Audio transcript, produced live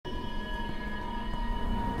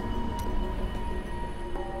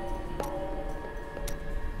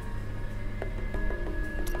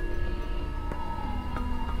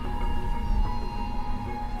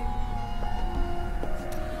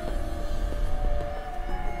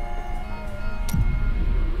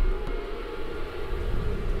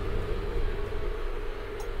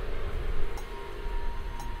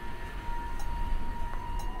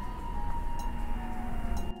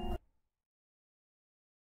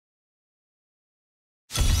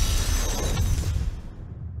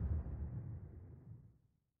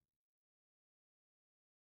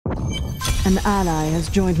An ally has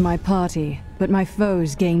joined my party, but my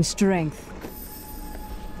foes gain strength.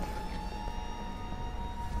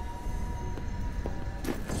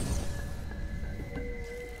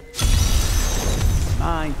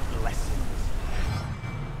 My blessings.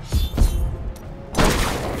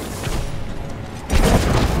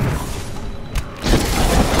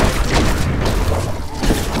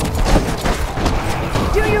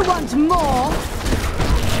 Do you want more?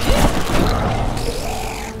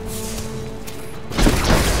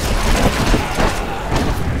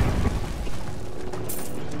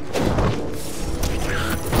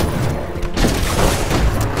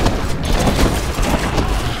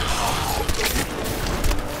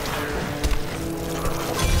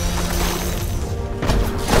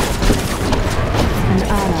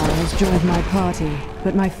 Joined my party,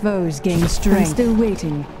 but my foes gain strength. I'm still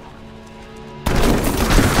waiting.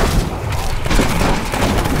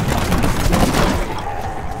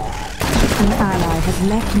 An ally has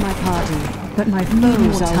left my party, but my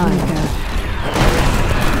foes are weaker.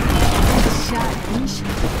 Challenge.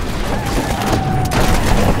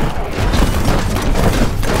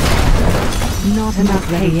 Not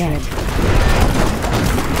enough ready yet.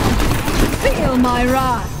 Feel my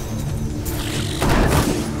wrath.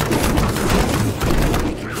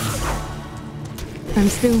 I'm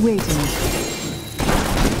still waiting.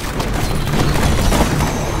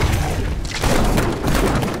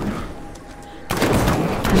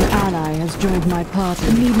 An ally has joined my party. I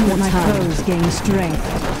need more time. My foes gain strength.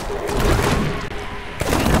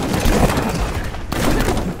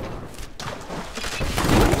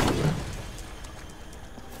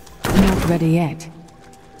 Not ready yet.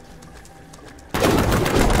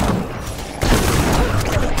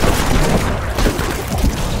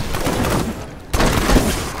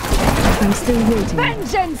 I'm still waiting.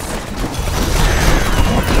 Vengeance!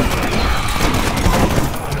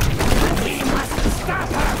 We must stop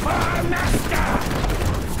her for our master!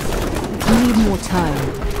 I need more time.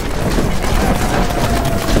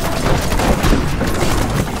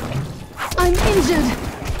 I'm injured!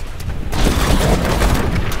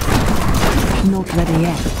 Not ready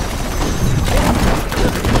yet.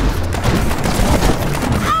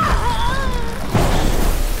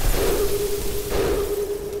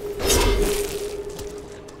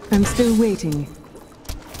 I'm still waiting.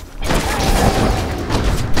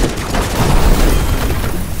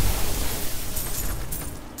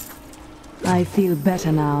 I feel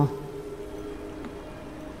better now.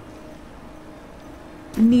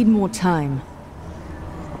 I need more time.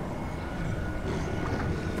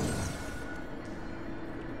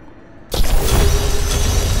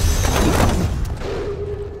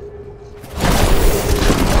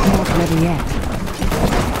 Not ready yet.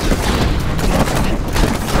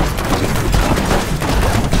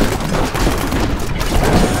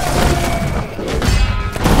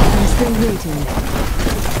 Waiting.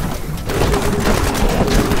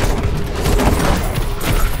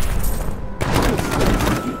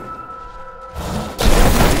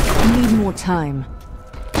 Need more time.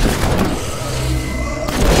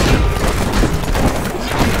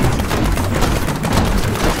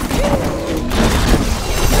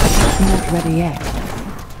 Not ready yet.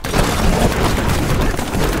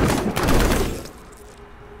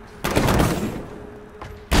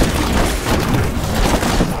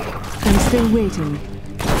 I'm still waiting.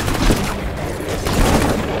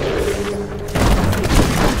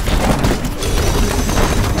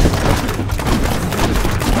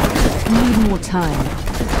 Need more time.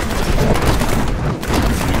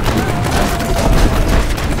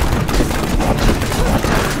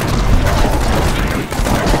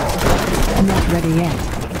 Not ready yet.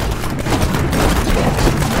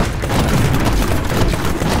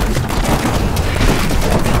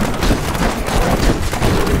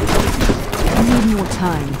 More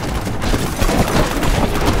time.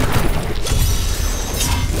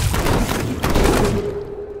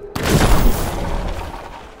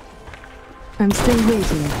 I'm still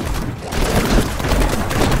waiting.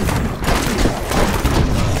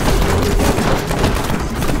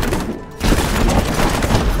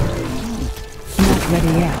 Not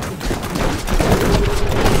ready yet.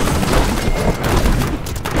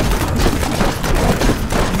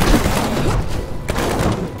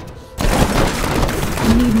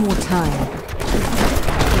 Need more time.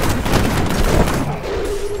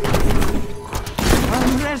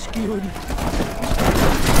 I'm rescued.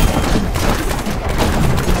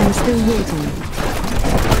 I'm still waiting.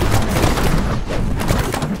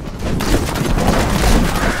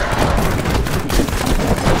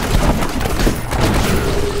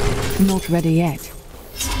 Not ready yet.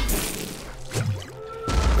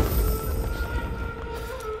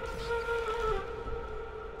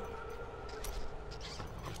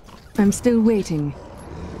 I'm still waiting.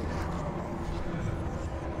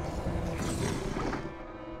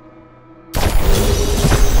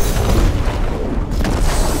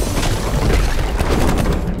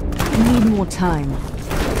 Need more time.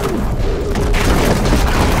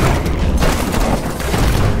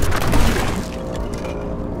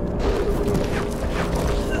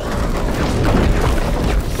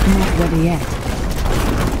 Not ready yet.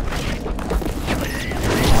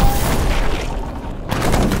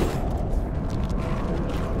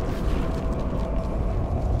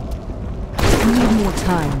 Need more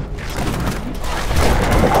time.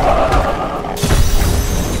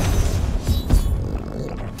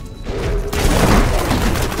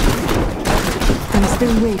 I'm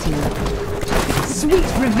still waiting. Sweet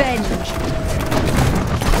revenge!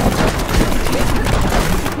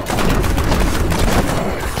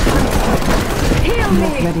 Heal me!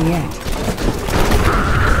 Not ready yet.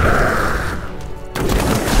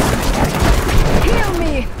 Heal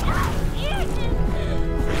me!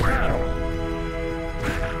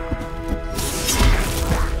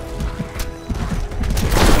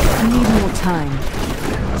 I need more time.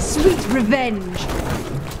 Sweet revenge!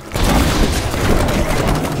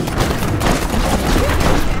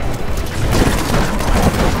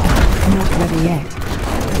 Not ready yet.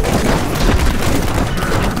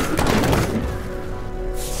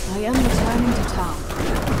 I am returning to town.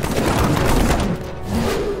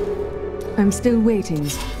 I'm still waiting.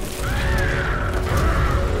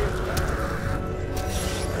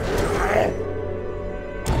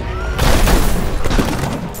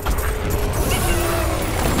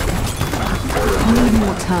 Need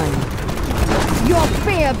more time. Your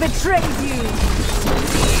fear betrayed you!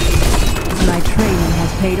 My training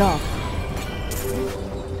has paid off.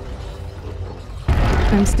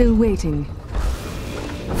 I'm still waiting.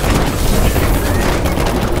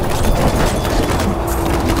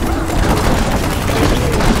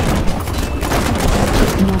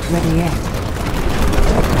 Not ready yet.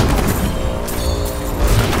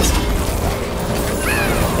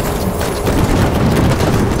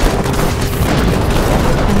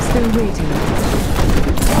 I'm still waiting.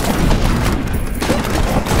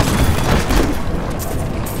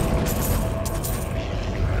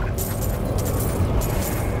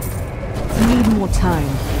 Need more time.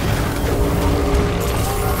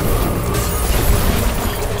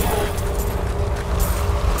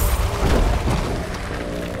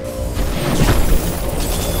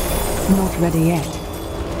 Not ready yet.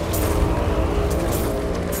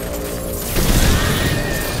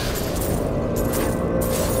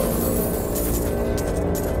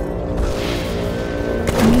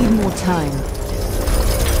 Need more time.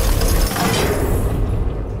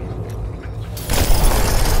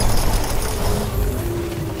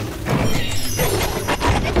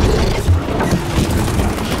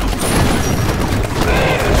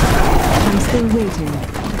 I'm still waiting.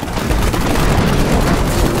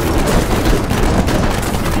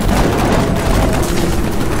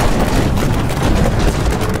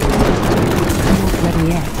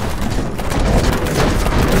 Yet.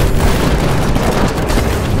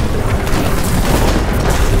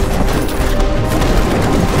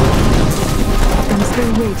 I'm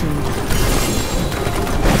still waiting.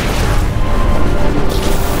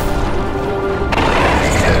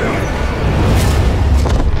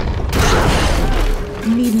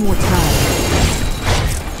 Need more time.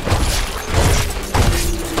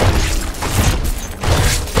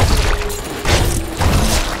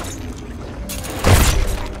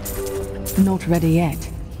 Not ready yet.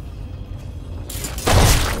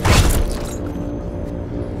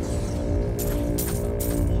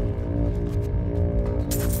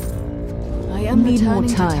 I am need more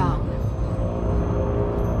time.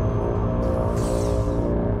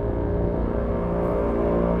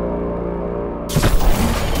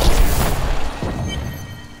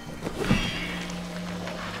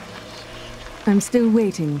 I'm still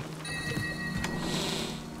waiting.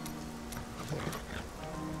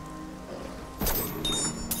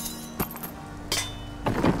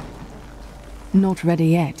 Not ready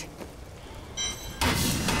yet.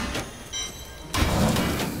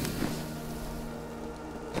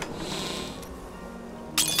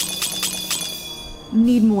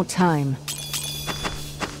 Need more time.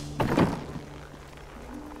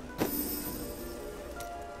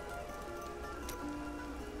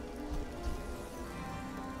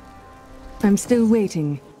 I'm still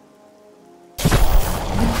waiting.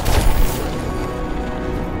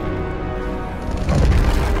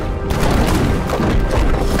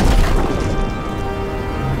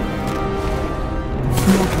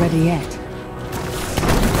 Not ready yet.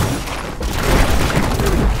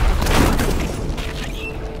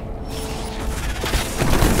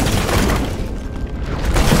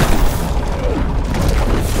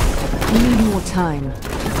 time.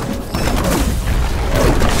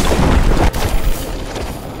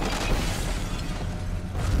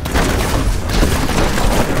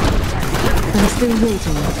 I'm still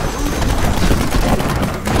waiting.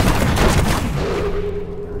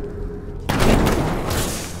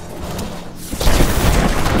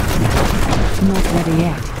 Not ready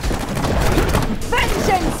yet.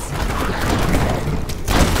 Vengeance!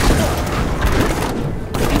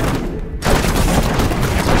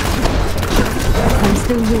 I'm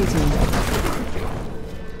still waiting.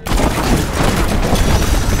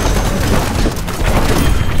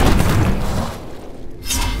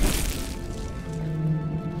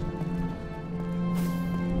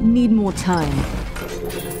 Need more time.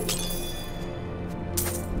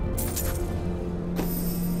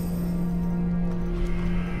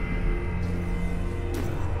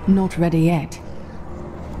 Not ready yet.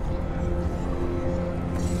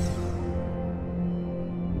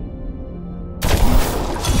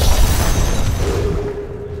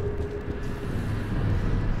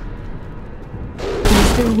 I'm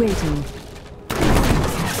still waiting.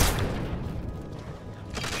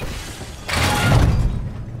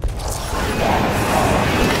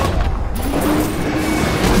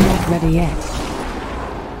 Not ready yet.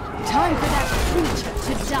 Time for that creature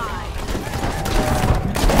to die.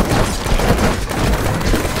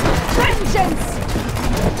 Vengeance!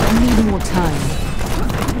 Need more time.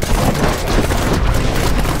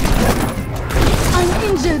 I'm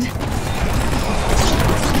injured.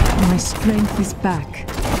 My strength is back.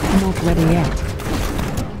 Not ready yet.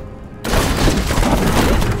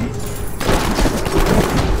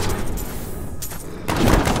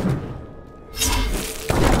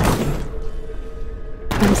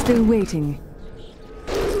 I'm still waiting.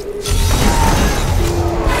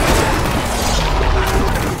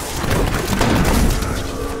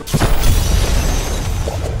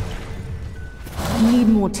 Need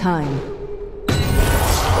more time.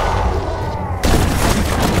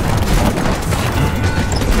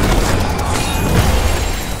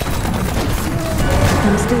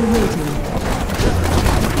 I'm still waiting.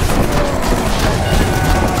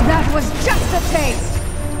 That was just a taste.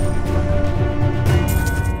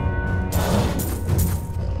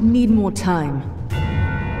 Need more time.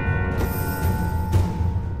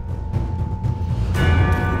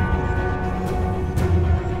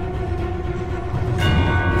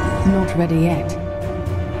 Not ready yet.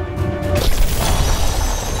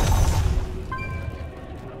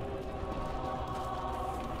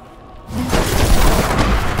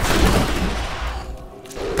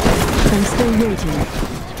 I'm still waiting.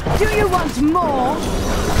 Do you want more?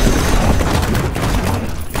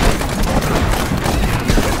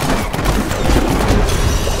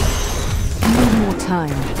 Need more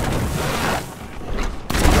time.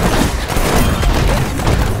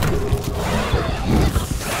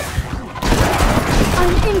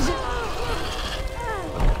 I'm injured.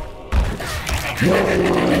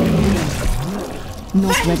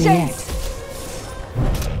 Not ready yet.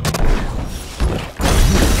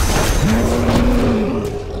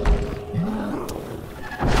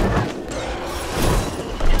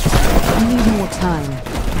 Need more time.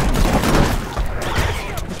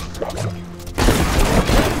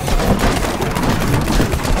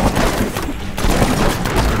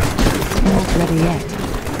 Not ready yet.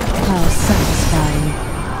 How satisfying.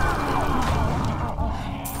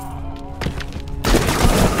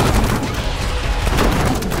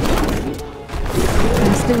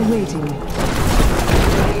 I'm still waiting.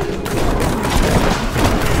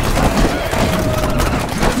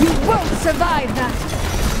 You won't survive that.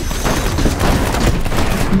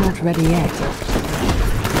 Not ready yet.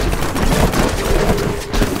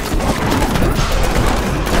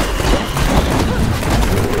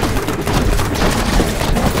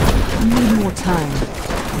 Need more time.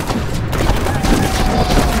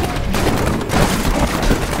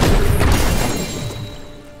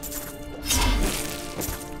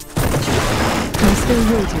 I'm still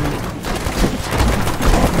waiting.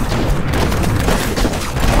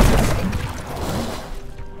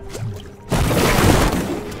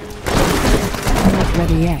 Not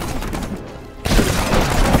ready yet.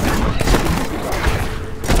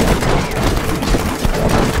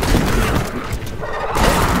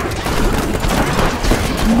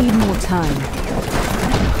 Need more time.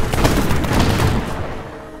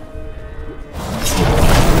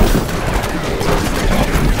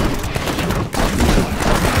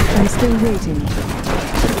 I'm still waiting.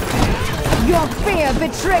 Your fear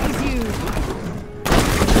betrays you.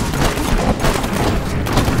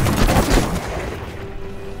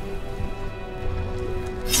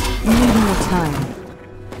 Need more time.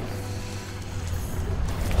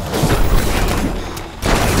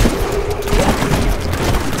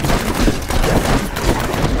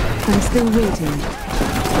 still waiting.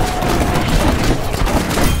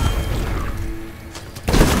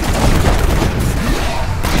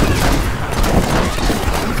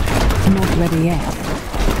 Not ready yet.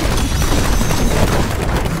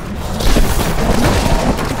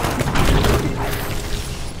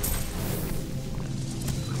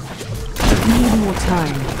 Need more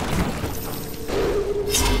time.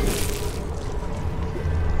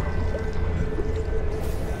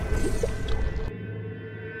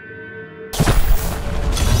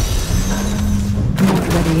 Not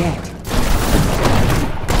ready yet.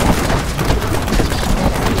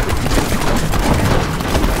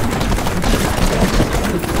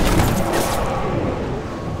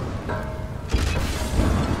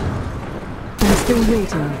 I'm still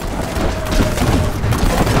waiting.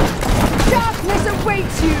 Darkness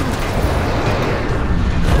awaits you!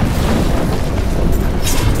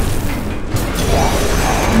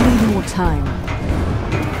 Need more time.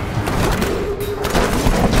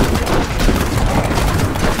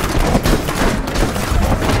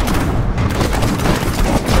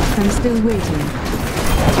 I'm still waiting.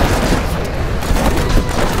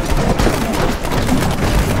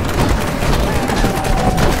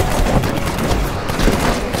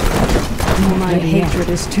 My hatred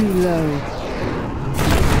is too low.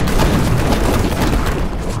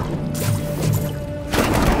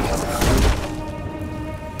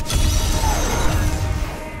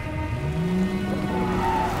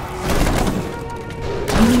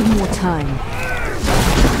 Need more time.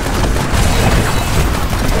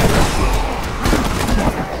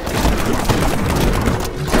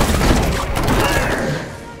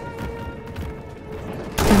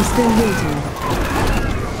 I'm still waiting.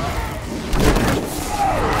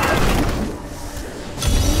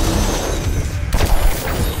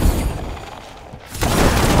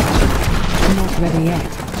 Not ready yet.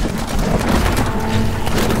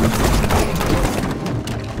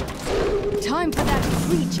 Time for that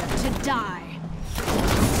creature to die.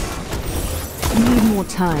 Need more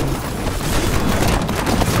time.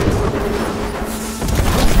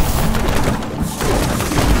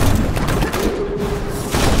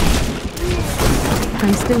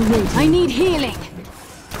 I'm still waiting. I need healing.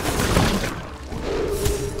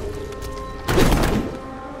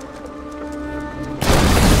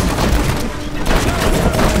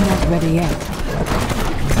 Not ready yet.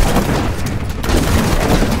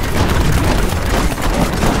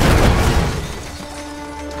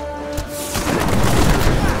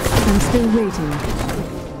 I'm still waiting.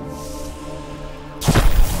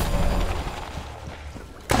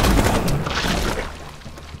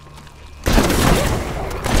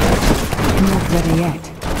 Not ready yet.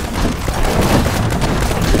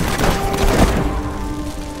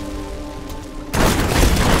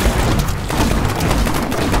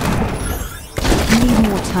 Need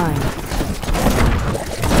more time.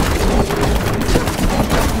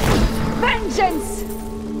 Vengeance!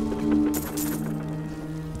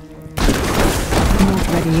 Not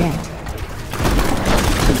ready yet.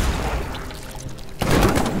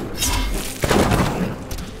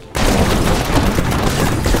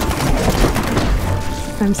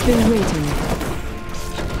 I'm still waiting.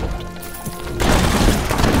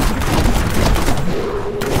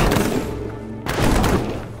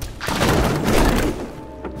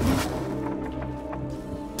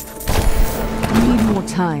 Need more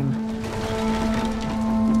time.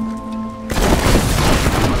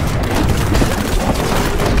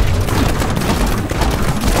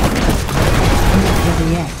 Not ready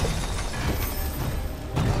yet.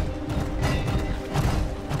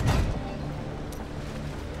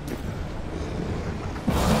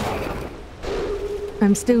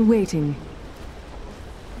 I'm still waiting.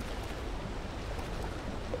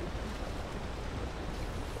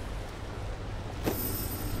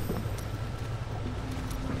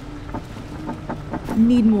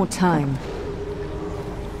 Need more time.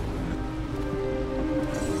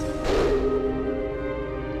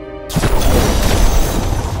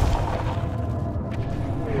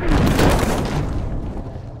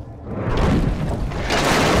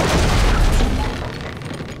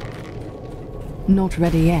 Not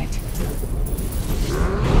ready yet.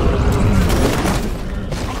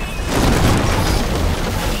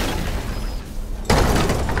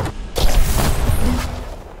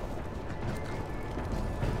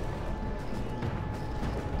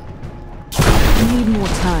 Need more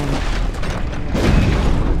time.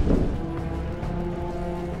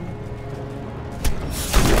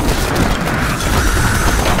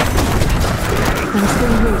 I'm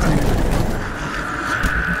still waiting.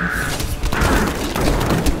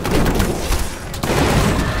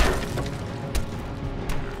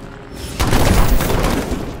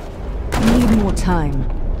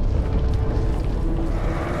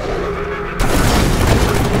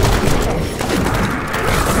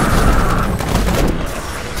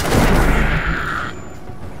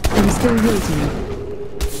 still waiting.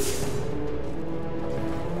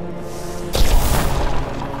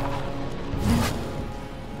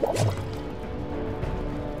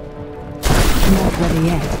 Not ready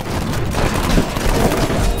yet.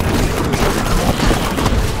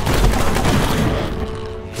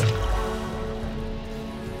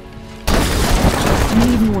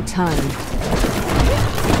 Need more time.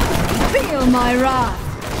 Feel my wrath!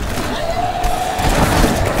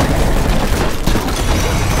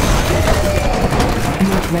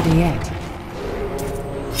 Not ready yet.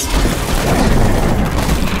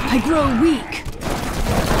 I grow weak.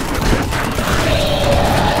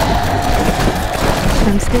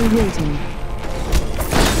 I'm still waiting.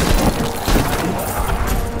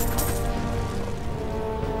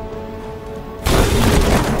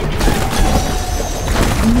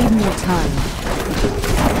 Need more time.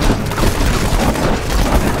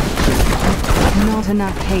 Not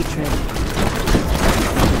enough hatred.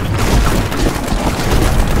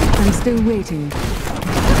 I'm still waiting.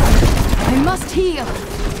 I must heal.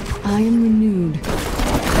 I am renewed.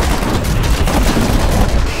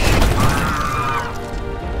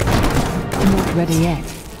 Not ready yet.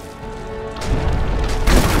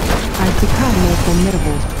 I've become more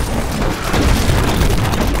formidable.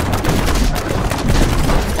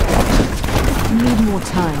 Need more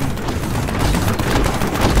time.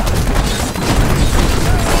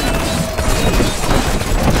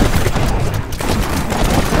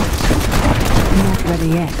 Not ready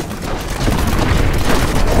yet.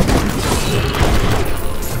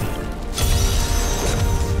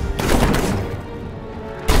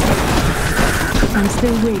 I'm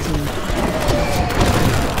still waiting.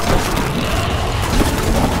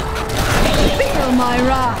 Feel my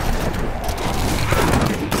wrath.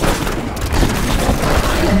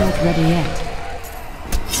 Not ready yet.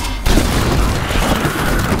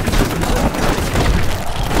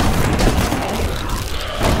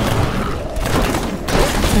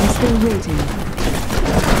 I'm still waiting.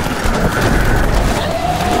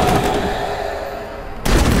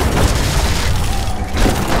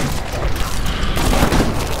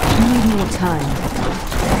 Need more time.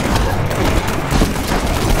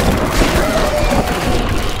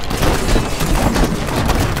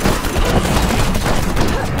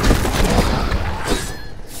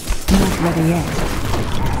 Not ready yet.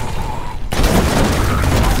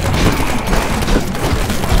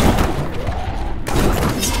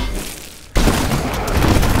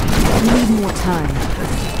 Need more time.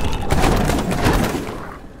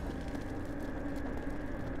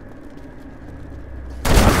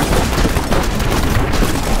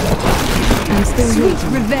 I'm still Sweet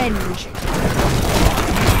waiting. revenge.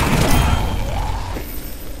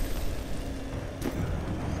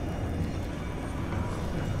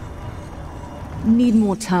 Need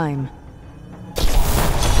more time.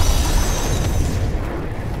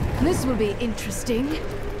 This will be interesting.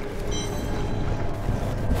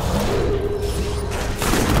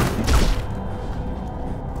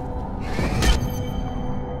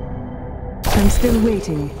 I'm still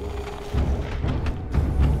waiting.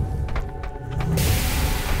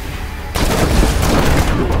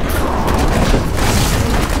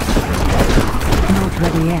 Not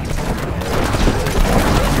ready yet.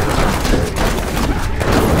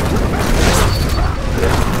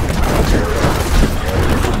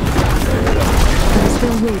 I'm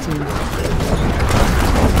still waiting.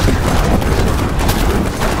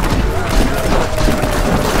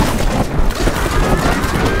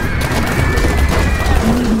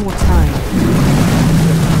 Need more time.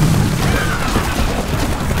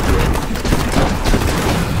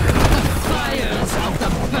 Fires of the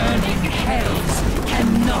burning hells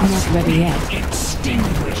cannot Not ready yet. be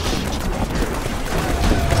extinguished.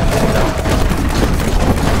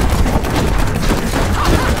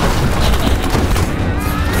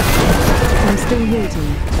 I'm still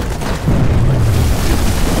waiting.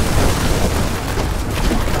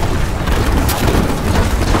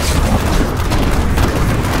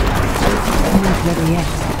 Not ready yet.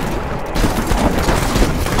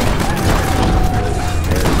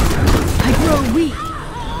 I grow weak.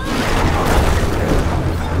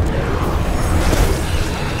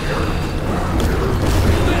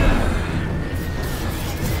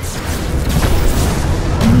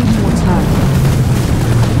 Need more time.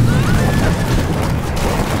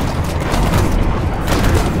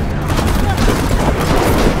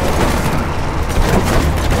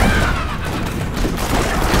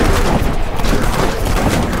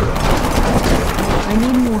 I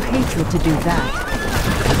need more hatred to do that.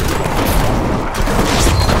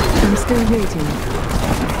 I'm still waiting.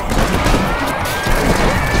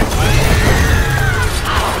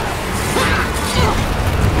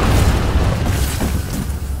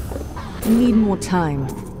 time.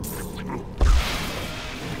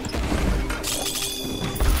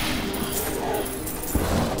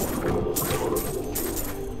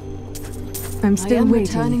 I'm I still am waiting.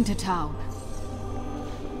 returning to town.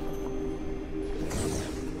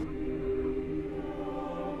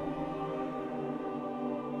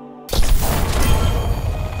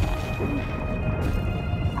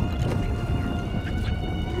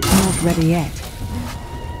 Not ready yet.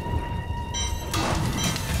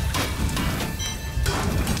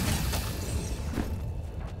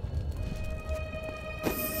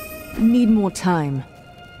 Need more time.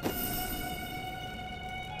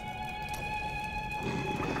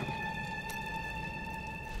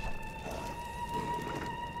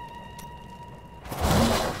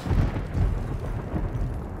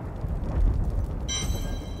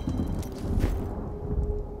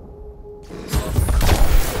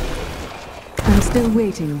 I'm still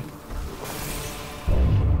waiting.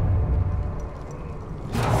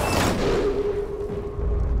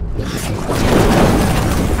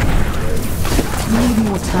 Need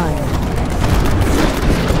more time.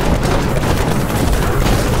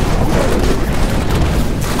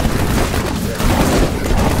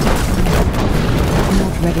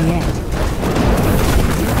 Not ready yet.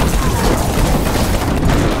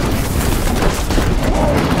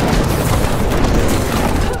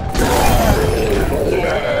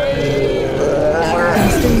 I'm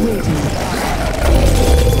still waiting.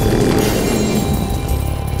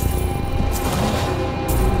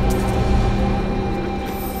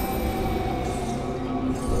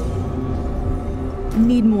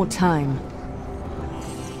 Need more time.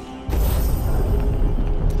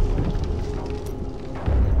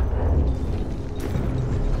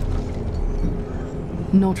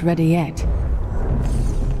 Not ready yet.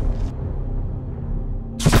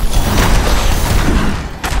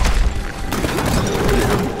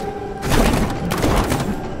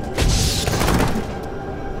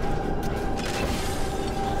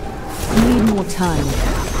 Need more time.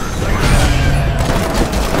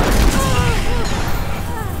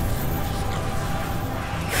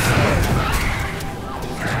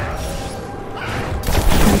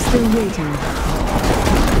 I'm still waiting.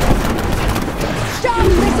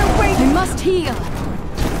 Darkness away! I must heal!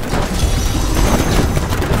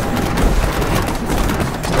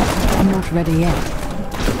 Not ready yet.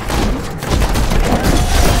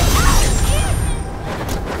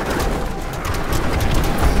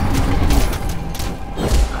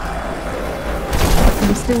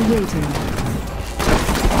 I'm still waiting.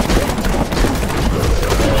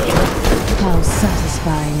 How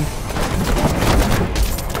satisfying.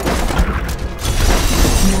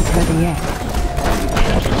 Not ready yet.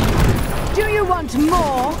 Do you want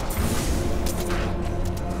more?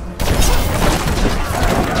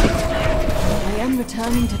 I am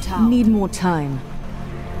returning to town. Need more time.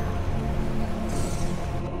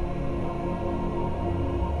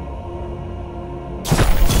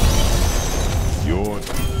 Yours.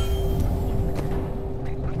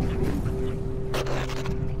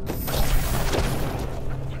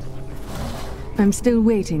 I'm still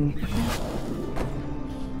waiting.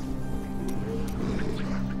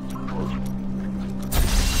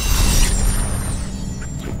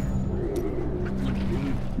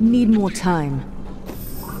 Need more time.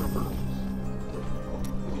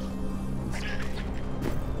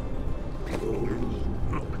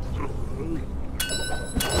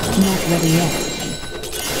 Not ready yet.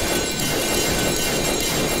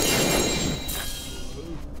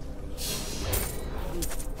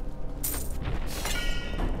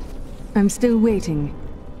 I'm still waiting.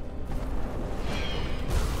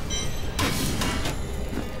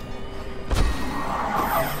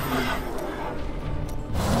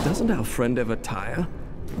 Doesn't our friend ever tire?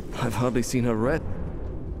 I've hardly seen her red.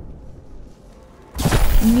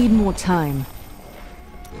 Need more time.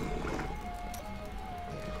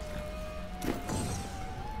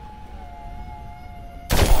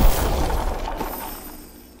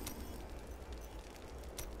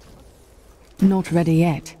 Not ready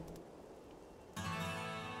yet.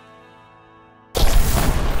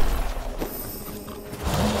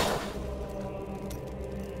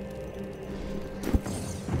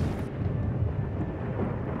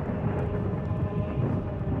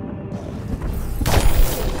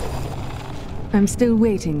 I'm still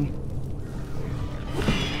waiting.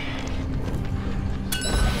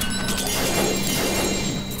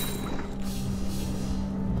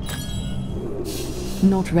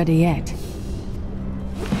 Not ready yet.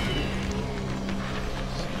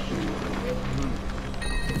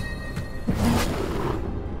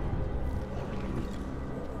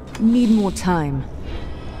 Need more time.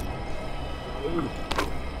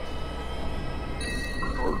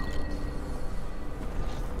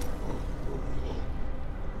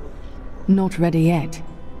 Not ready yet.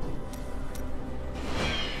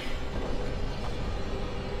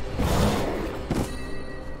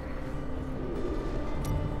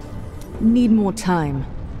 Need more time.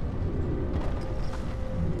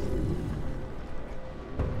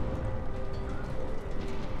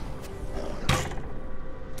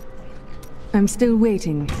 I'm still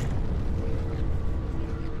waiting.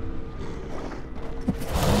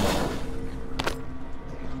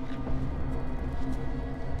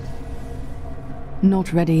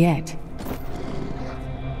 Not ready yet.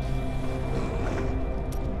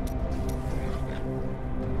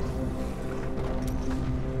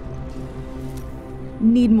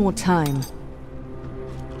 Need more time.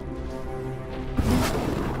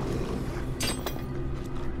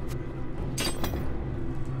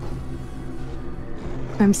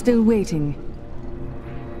 I'm still waiting.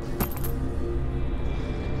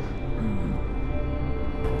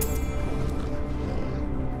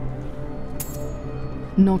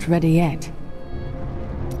 Not ready yet.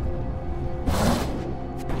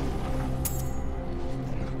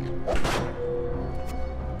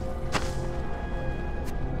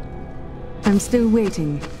 I'm still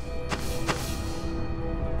waiting.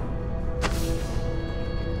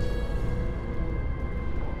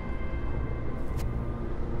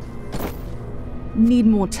 Need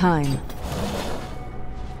more time.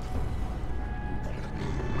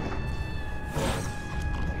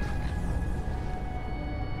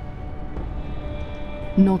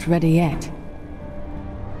 Not ready yet.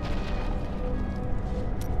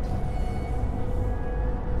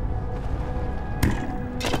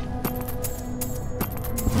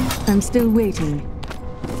 I'm still waiting.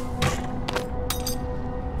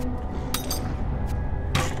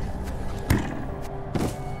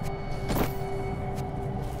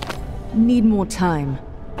 Need more time.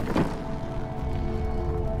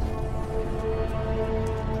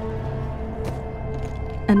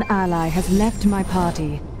 An ally has left my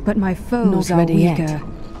party, but my foes are weaker.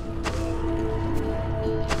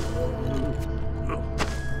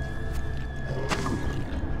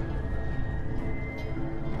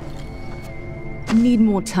 Need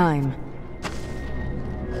more time.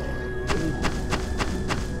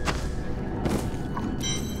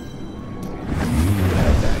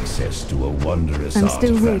 To a wondrous I'm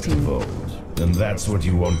still artifact waiting. of old, and that's what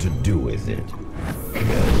you want to do with it.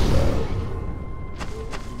 Very well.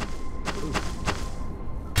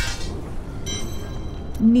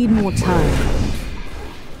 Need more time.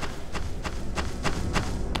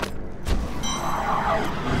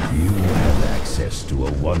 You have access to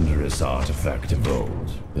a wondrous artifact of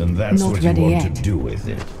old, and that's Not what you ready want yet. to do with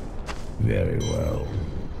it. Very well.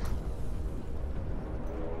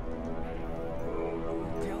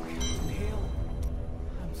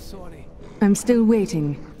 I'm still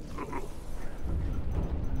waiting.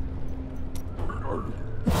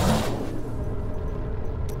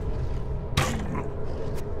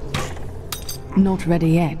 Not ready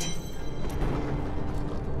yet.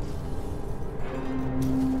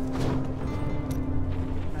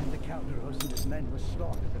 And the Calderos and his men were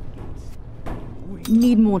slaughtered at the gates.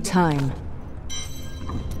 Need more time.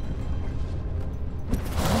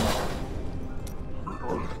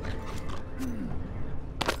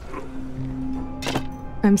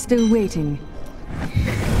 I'm still waiting.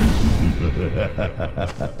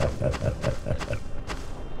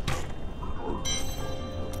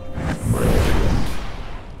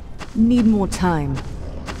 Need more time.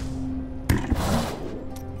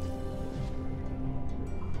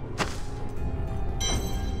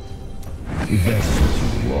 That's what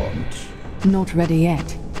you want. Not ready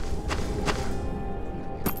yet.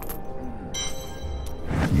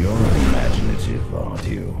 You're imaginative, aren't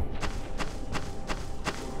you?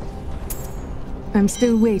 I'm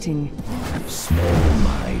still waiting. Small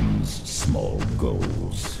minds, small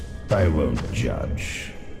goals. I won't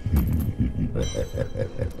judge.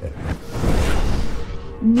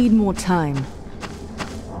 Need more time.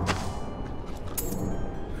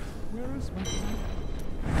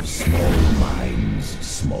 Small minds,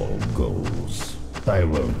 small goals. I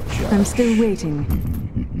won't judge. I'm still waiting.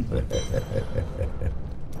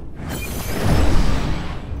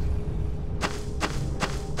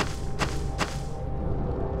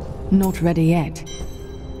 Not ready yet.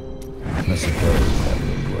 I suppose that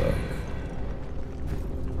will work.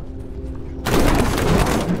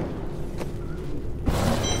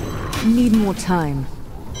 Need more time.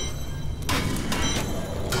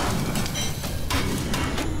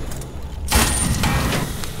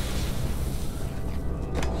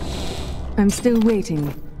 I'm still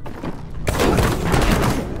waiting.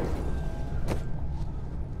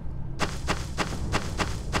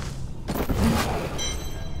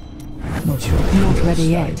 Not your Not first ready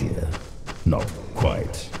yet. idea. Not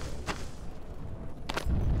quite.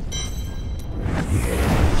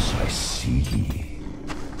 Yes, I see.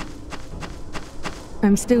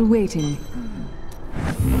 I'm still waiting.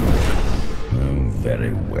 Oh,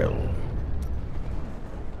 very well.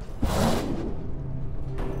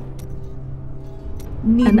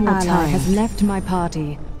 An ally has left my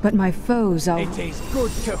party, but my foes are... It is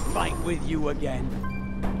good to fight with you again.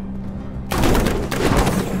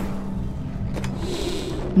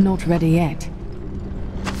 Not ready yet.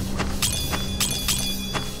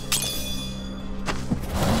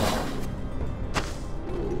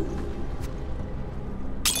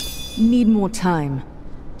 Need more time.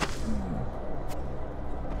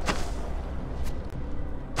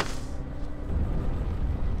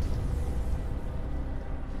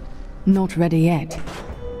 Not ready yet.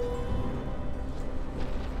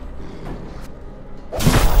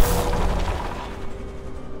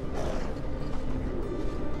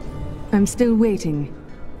 I'm still waiting.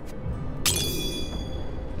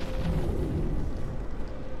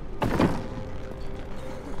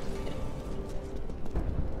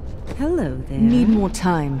 Hello there. Need more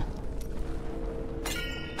time.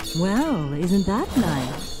 Well, isn't that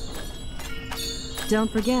nice?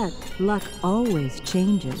 Don't forget, luck always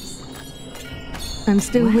changes. I'm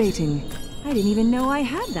still What? waiting. I didn't even know I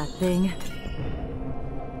had that thing.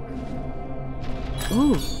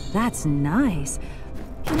 Ooh, that's nice.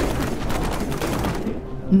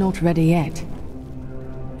 Not ready yet.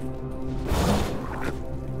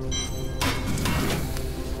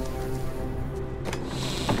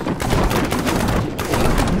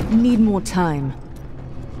 Need more time.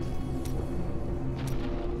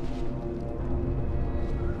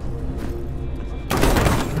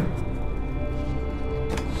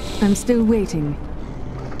 I'm still waiting.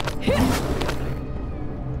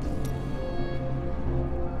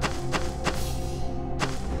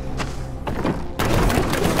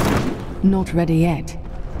 Not ready yet.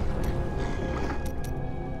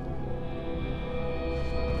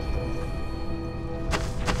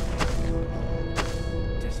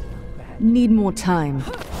 Need more time.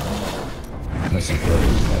 I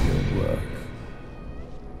suppose that will work.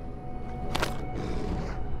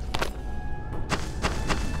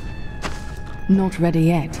 Not ready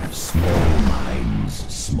yet. Small minds,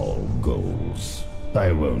 small goals.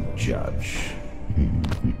 I won't judge.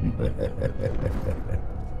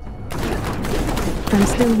 I'm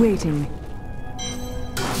still waiting.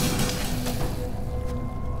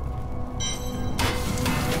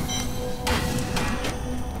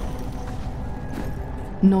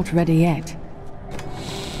 Not ready yet.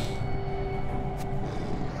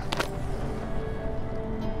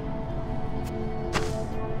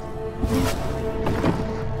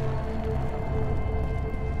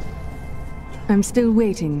 I'm still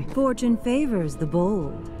waiting. Fortune favors the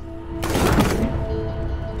bold.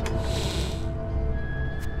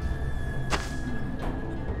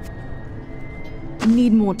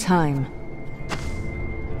 Need more time.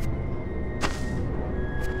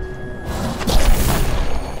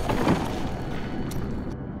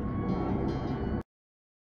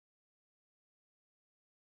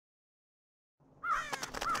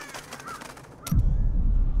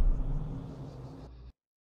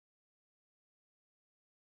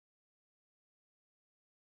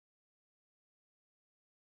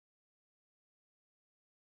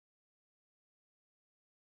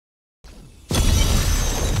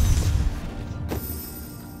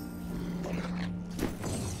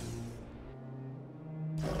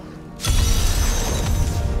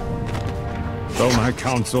 Though my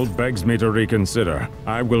counsel begs me to reconsider,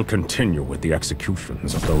 I will continue with the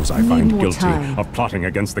executions of those I find more guilty time. of plotting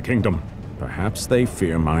against the kingdom. Perhaps they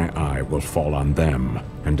fear my eye will fall on them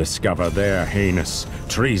and discover their heinous,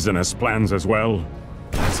 treasonous plans as well.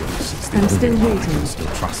 Lazarus is the I'm only still one I waiting. can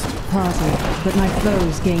still trust. Party, but my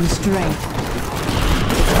foes gain strength.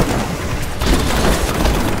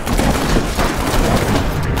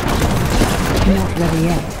 Not ready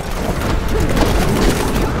yet.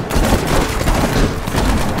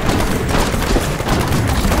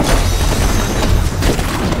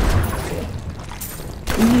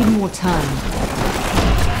 Need more time.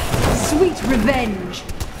 Sweet revenge!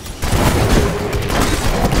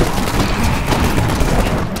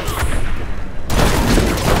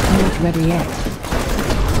 Not ready yet.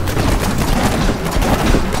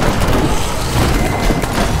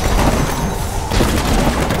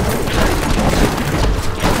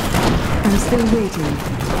 I'm still waiting.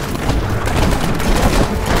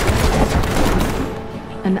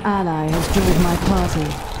 An ally has joined my party,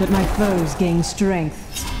 but my foes gain strength.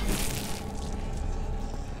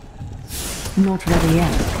 Not ready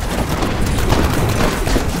yet.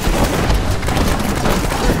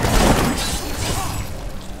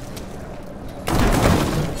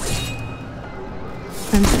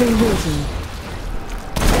 still waiting.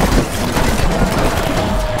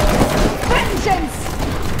 Vengeance!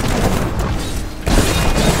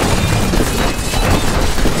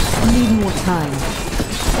 Need more time.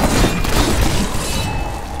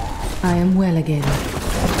 I am well again.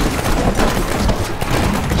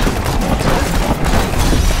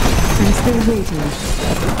 I'm still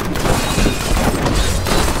waiting.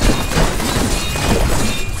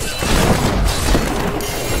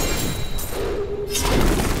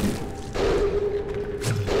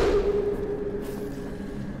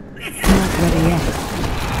 Not ready yet.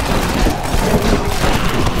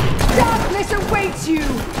 Darkness awaits you!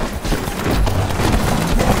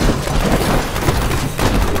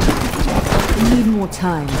 Need more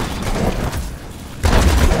time.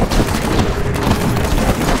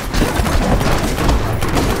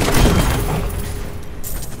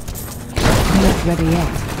 Not ready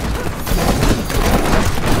yet.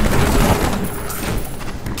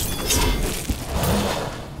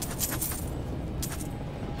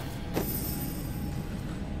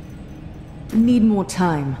 Need more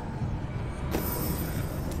time.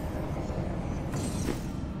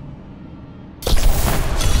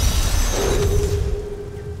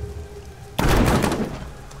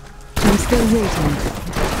 I'm still waiting.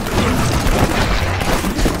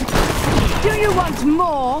 Do you want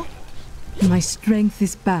more? My strength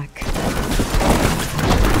is back.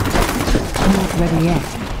 Not ready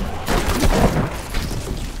yet.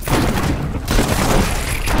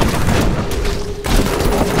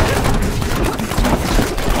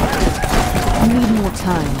 Need more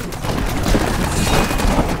time.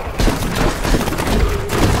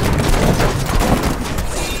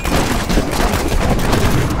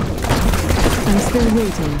 I'm still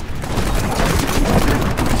waiting.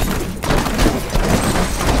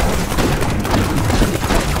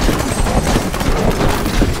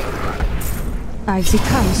 I've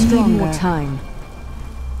become stronger. Need more time.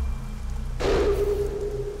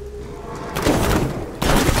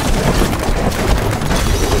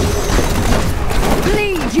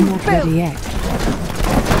 Bleed, you Not filth! ready yet.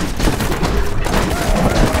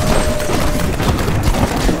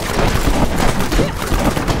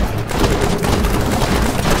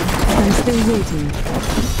 I'm still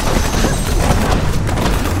waiting.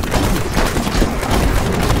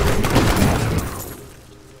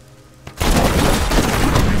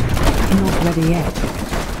 Not ready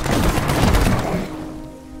yet.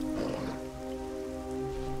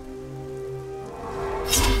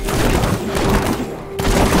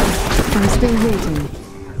 I'm still waiting.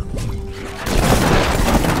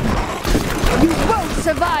 You won't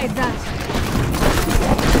survive that!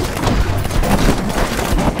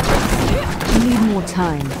 Need more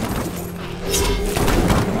time.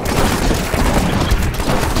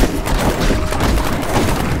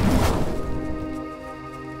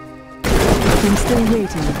 I'm still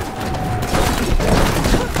waiting.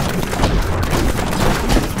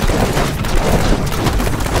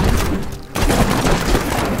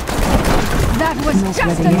 That was Not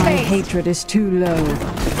just ready. a My taste! hatred is too low.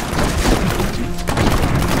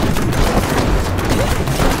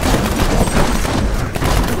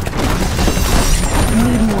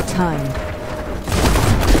 Need more time.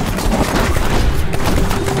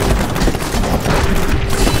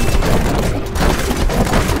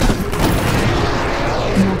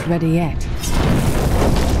 Not ready yet.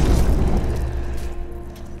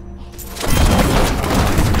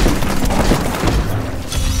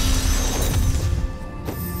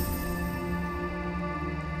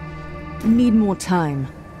 Need more time.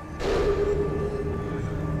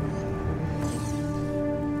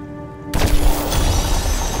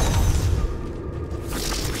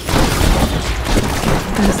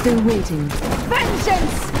 I'm still waiting.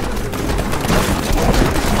 Vengeance!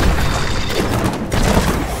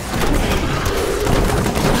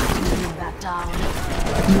 Bring that down.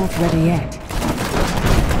 Not ready yet.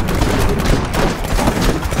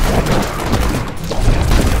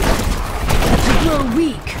 You grow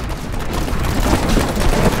weak.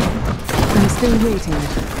 I'm still waiting.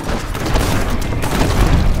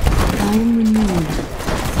 I am renewed.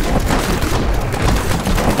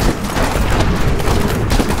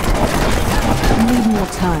 Need more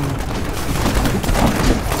time.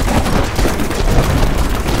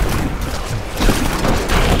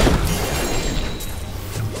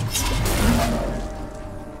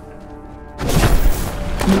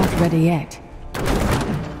 Not ready yet.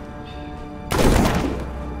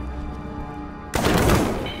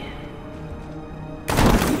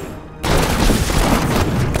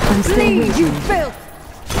 I'm still Bleed, you waiting. filth!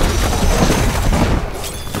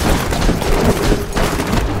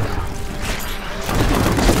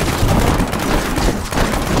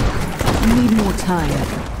 time.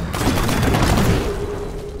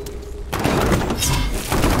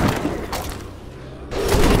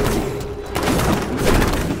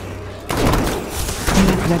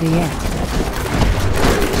 Not ready yet.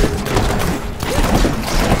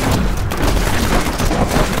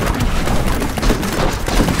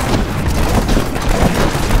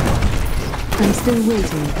 I'm still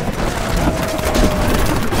waiting.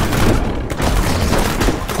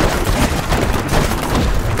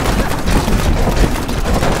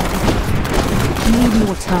 Need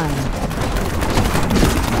more time.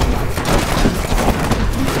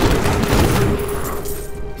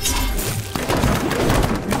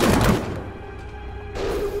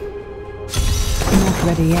 Not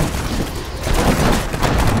ready yet.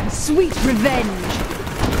 Sweet revenge!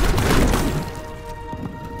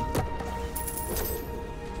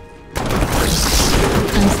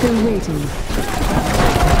 I'm still waiting.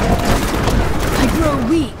 I grow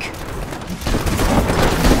weak!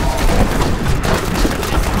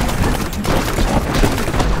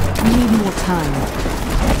 Need more time.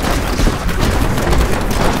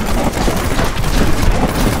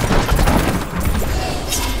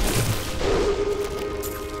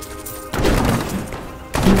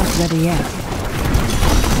 Not ready yet.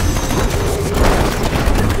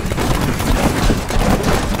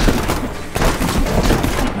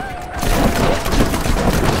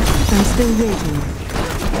 I'm still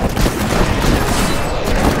waiting.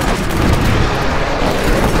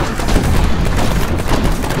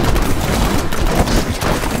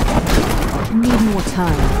 Need more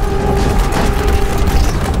time.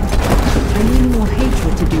 I need more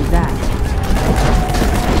hatred to do that.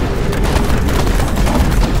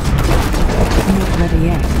 Not ready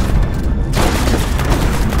yet.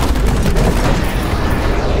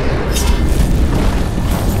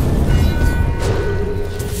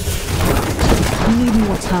 Need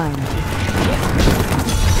more time.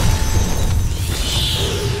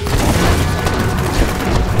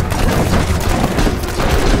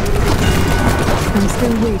 I'm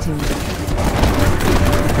still waiting.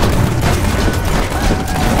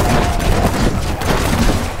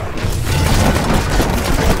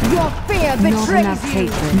 Your fear Not betrays enough you!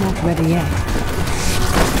 hatred. Not ready yet.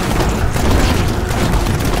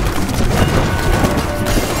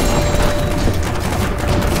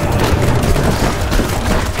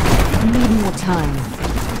 Need more time.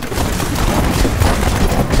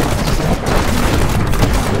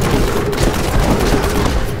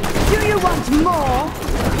 Do you want more?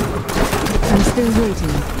 I'm still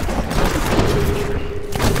waiting.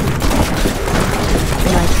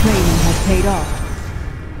 My training has paid off.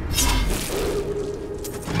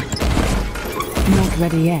 Not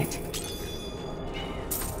ready yet.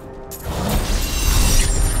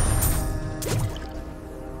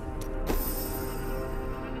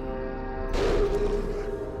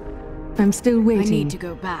 I'm still I waiting. need to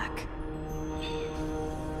go back.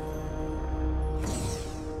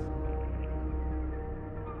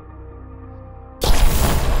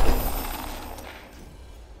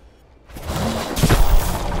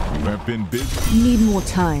 You have been busy. Need more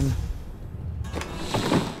time.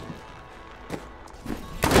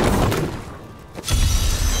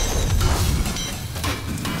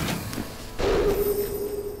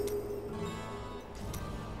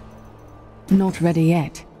 Not ready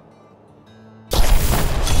yet.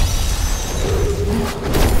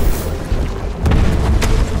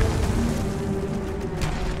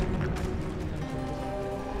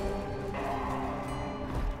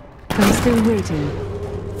 I'm still waiting.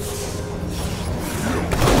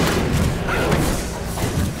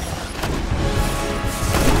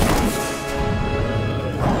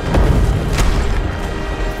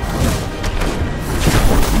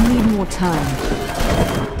 Need more time.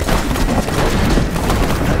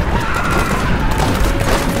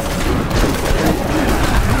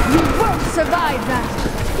 You won't survive that!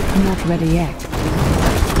 Not ready yet.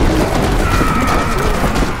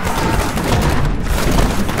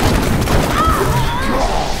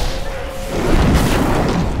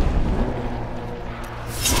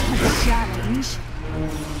 Challenge?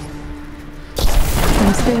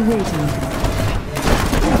 I'm still waiting.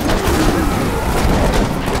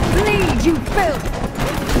 Bleed, you filth!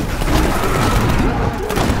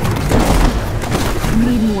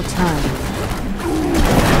 Need more time.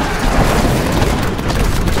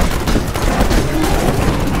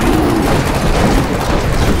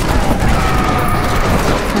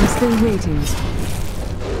 I'm still waiting.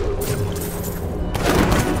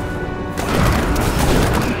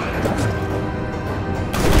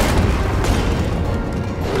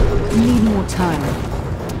 Need more time.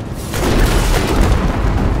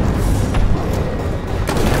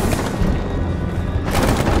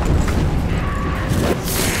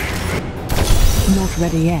 Not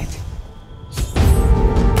ready yet.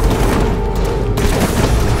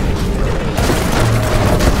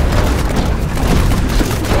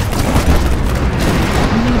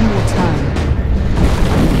 Need more time.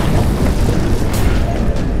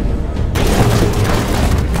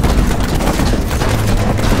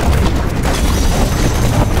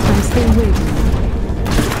 I'm still waiting.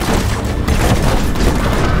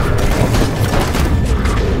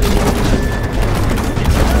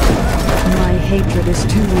 My hatred is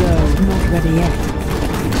too low, not ready yet.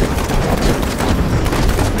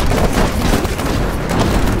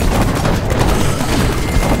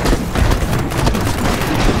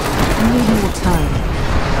 I need more time.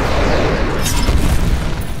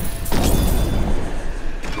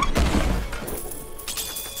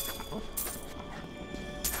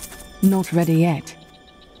 Not ready yet.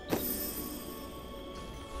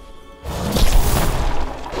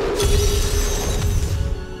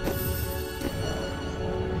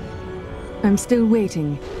 I'm still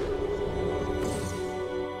waiting.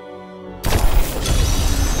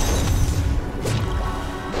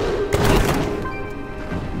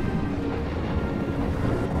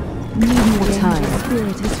 Need more time. The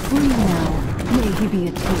spirit is free now. May he be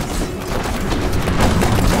at peace.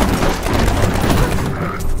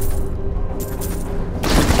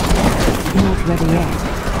 Not ready yet.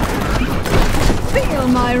 Feel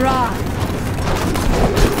my wrath!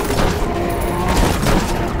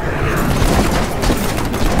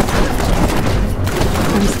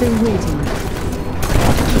 I'm still waiting.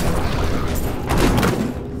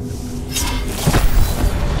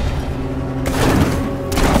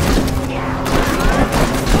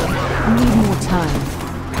 Need more time.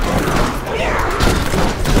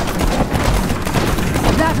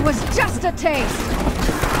 That was just a taste!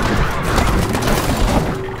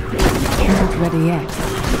 Not ready yet.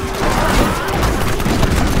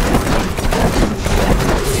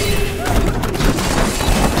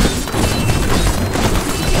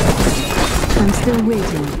 I'm still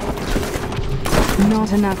waiting.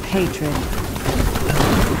 Not enough hatred.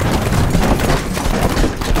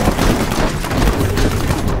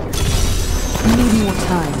 Need more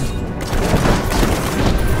time.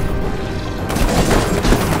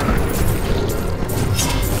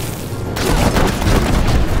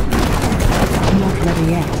 Not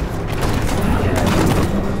ready yet.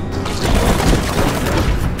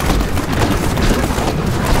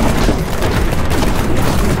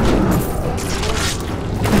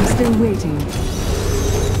 I'm still waiting.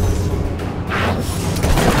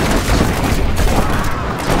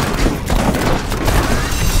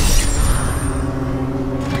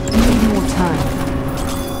 Need more time.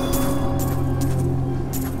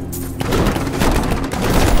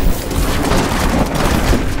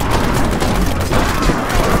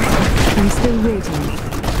 I'm still waiting.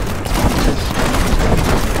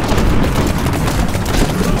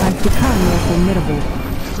 I've become more formidable.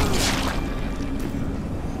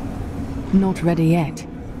 Not ready yet.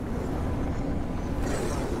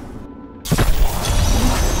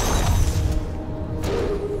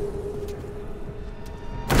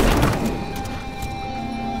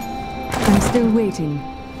 I'm still waiting.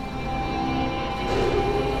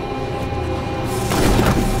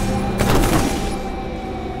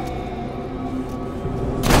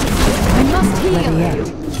 I must Ready heal!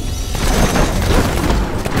 yet.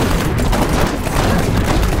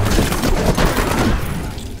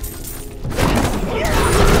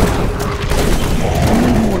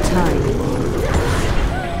 Need more time.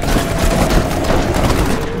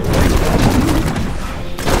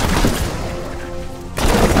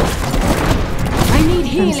 I need I'm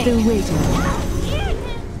healing! still waiting.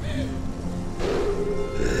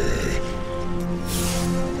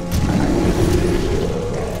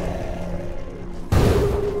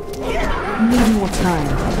 Need more time.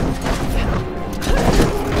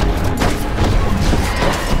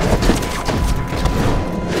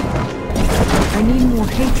 I need more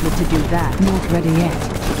hatred to do that. Not ready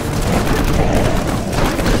yet.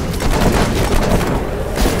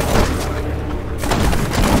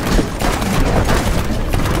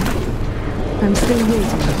 I'm still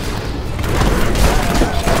waiting.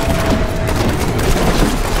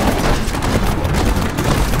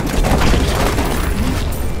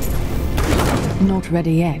 Not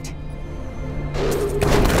ready yet.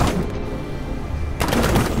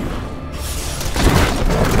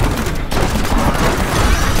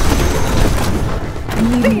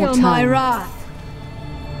 Need more Feel my time. wrath!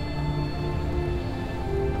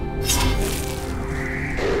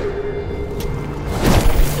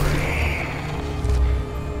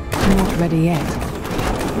 Not ready yet.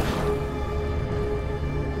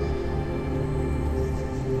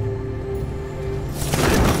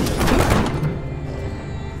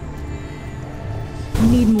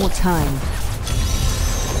 Need more time.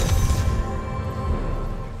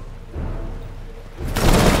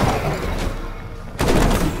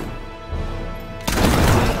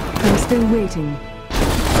 I'm still waiting.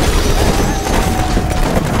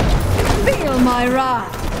 Feel my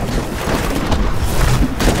wrath!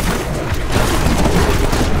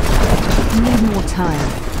 Need more time.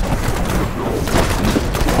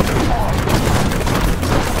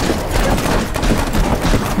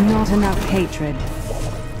 Not enough hatred.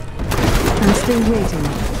 I'm still waiting.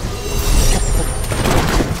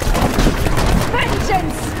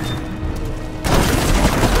 Vengeance!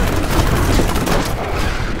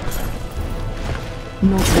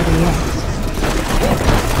 Not ready yet.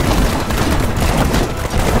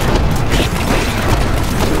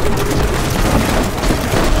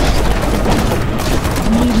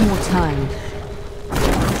 Need more time.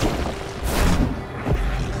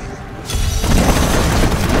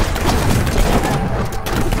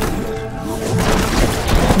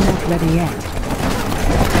 Not ready yet.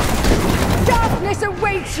 Darkness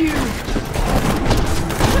awaits you!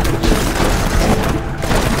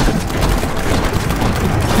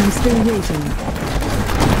 I'm still waiting.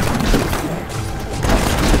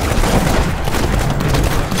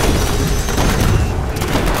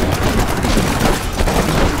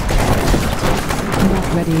 Not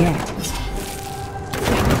ready yet.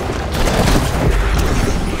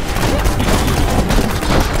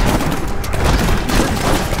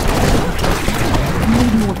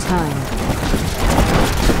 Need more time.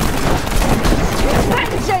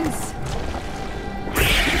 Vengeance!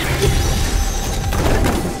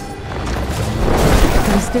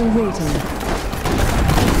 I'm still waiting.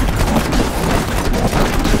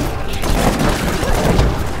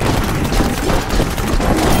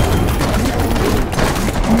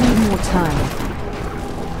 Need more time.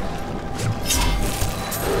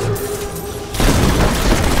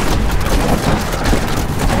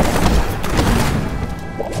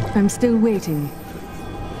 I'm still waiting.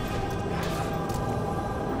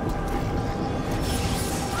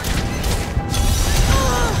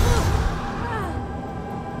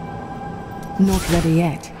 Not ready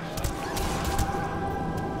yet.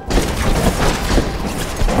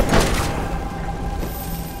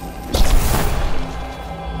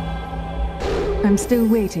 I'm still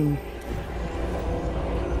waiting.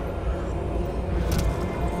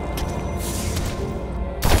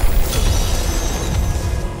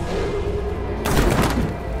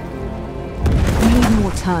 Need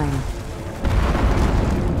more time.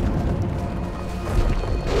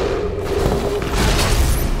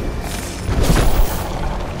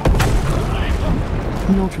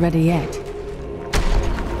 Not ready yet.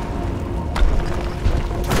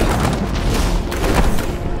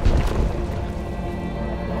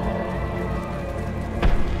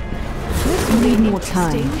 Need more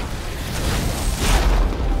time.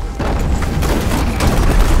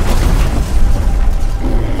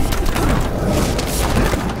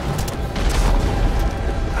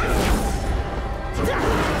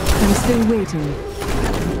 I'm still waiting.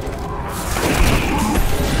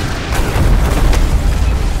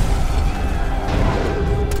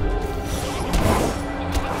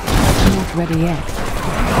 Not ready yet.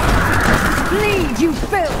 Bleed, you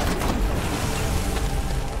filth!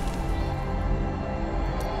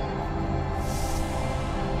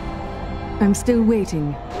 I'm still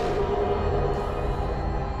waiting.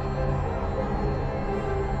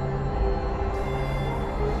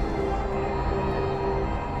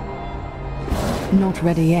 Not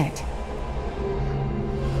ready yet.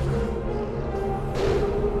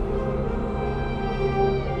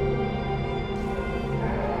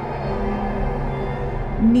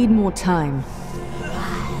 Need more time.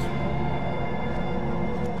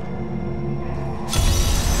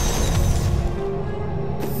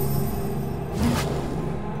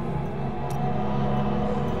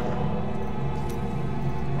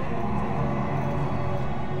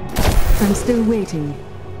 I'm still waiting.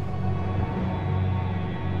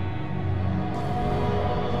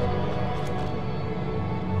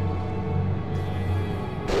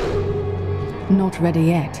 Not ready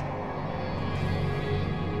yet.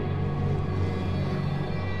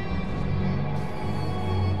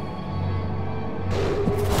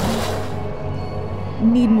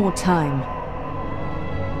 Need more time.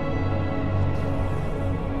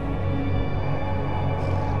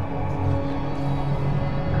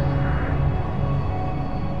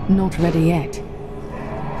 Not ready yet.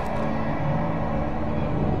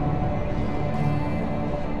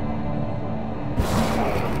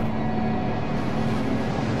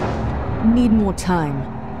 Need more time.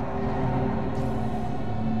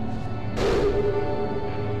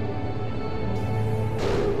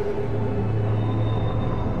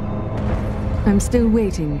 I'm still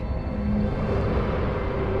waiting.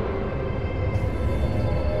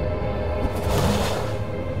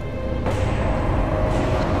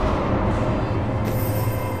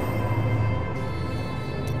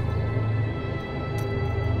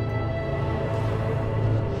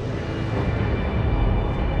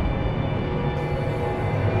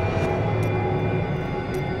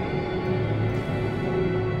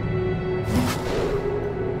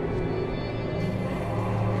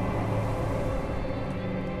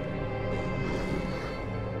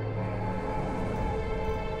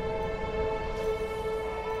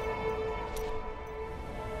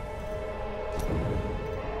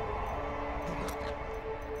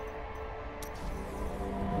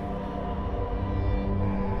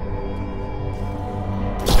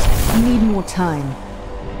 Need more time.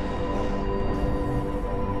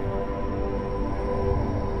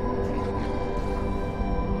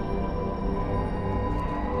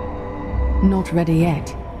 Not ready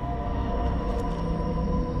yet.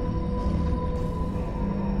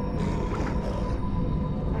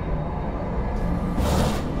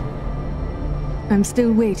 I'm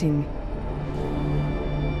still waiting.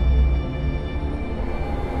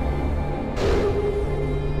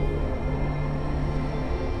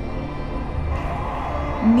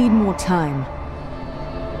 Need more time.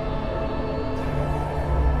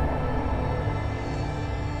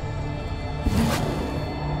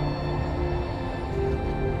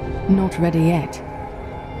 Not ready yet.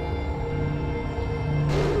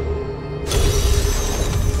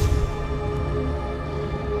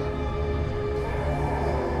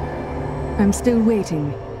 I'm still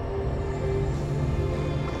waiting.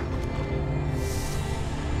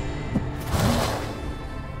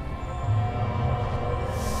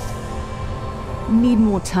 Need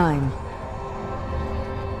more time.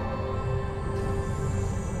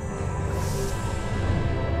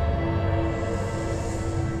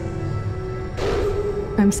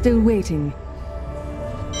 I'm still waiting.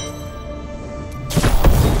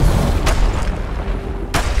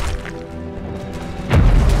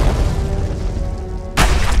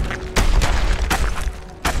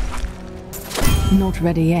 Not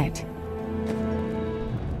ready yet.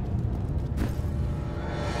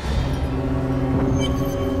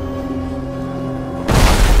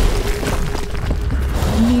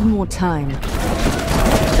 Need more time.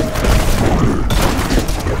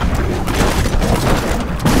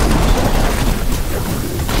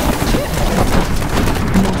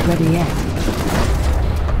 Not ready yet.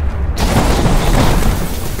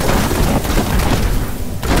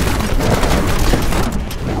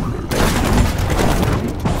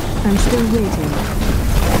 I'm still waiting.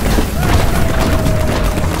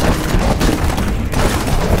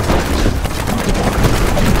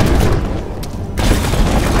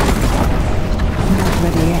 Not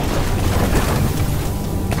ready yet.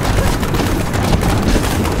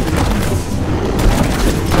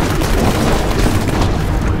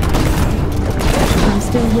 I'm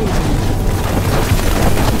still waiting.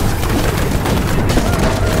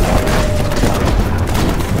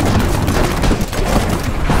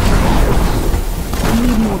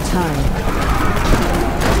 Need more time.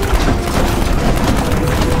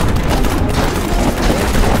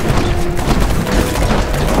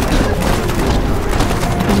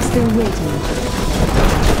 I'm still waiting.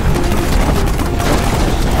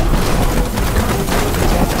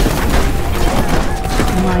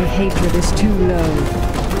 My hatred is too low.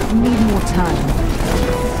 Need more time.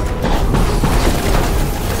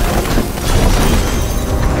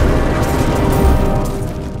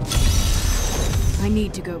 I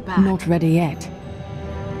need to go back. Not ready yet.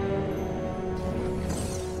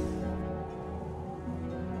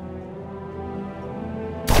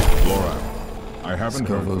 Laura, I haven't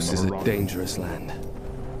heard from Scorvos is a Laura. dangerous land.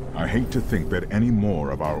 I hate to think that any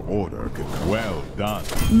more of our order could... Well done.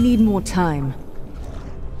 Need more time.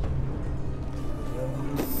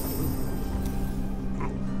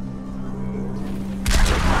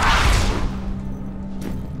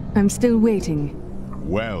 I'm still waiting.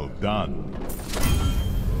 Well done.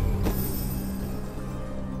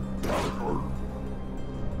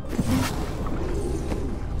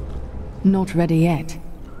 Not ready yet.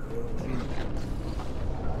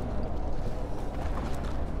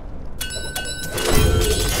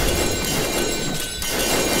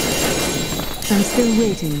 I'm still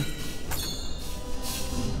waiting.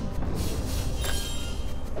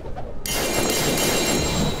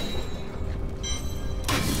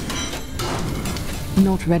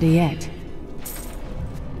 Not ready yet.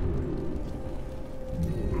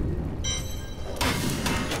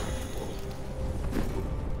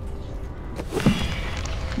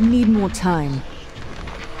 Need more time.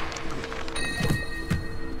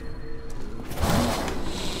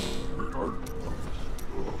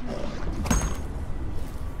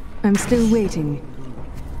 I'm still waiting.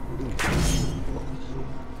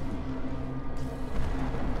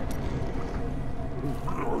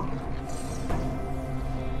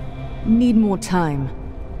 Need more time.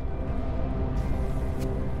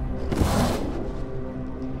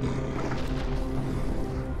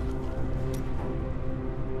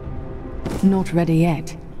 Not ready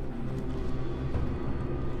yet.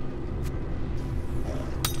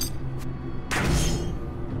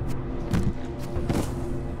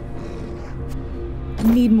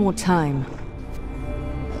 Need more time.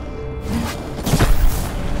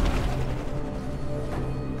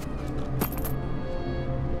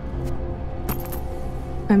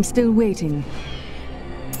 I'm still waiting.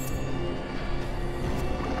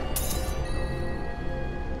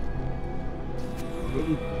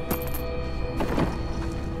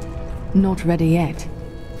 Not ready yet.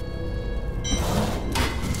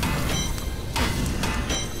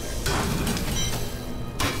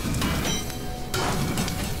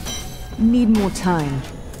 Need more time.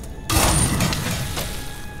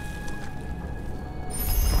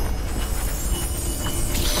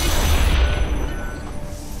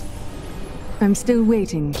 I'm still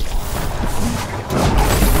waiting.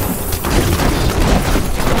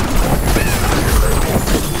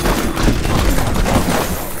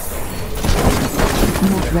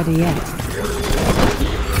 Not ready yet.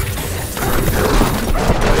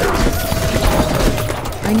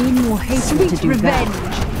 I need more haste to do revenge.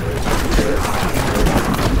 that.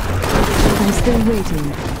 I'm still waiting.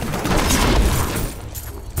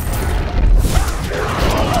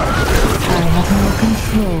 I have more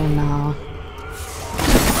control now.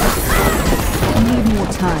 Need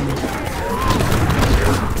more time.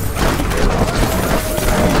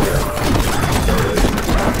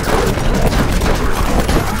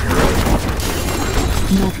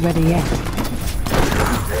 Not ready yet.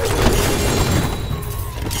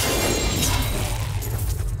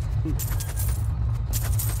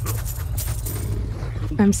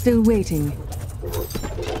 I'm still waiting.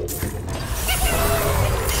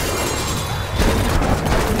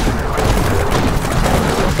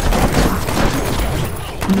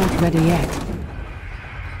 Not ready yet.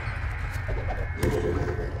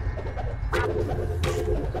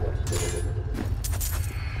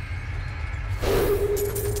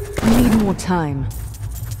 Need more time.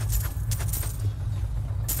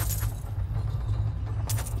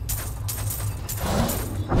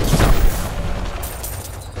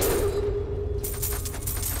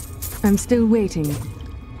 I'm still waiting.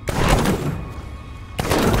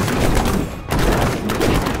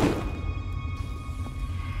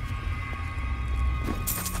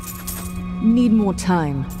 Need more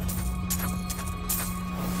time.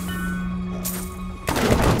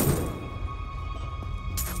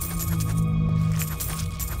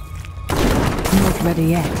 Not ready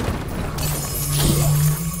yet.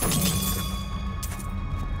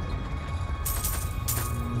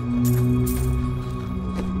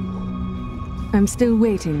 I'm still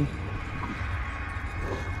waiting.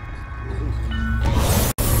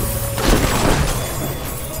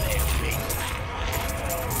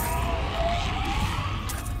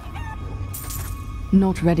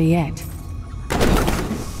 Not ready yet.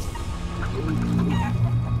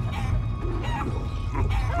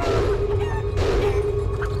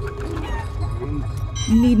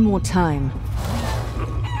 Need more time.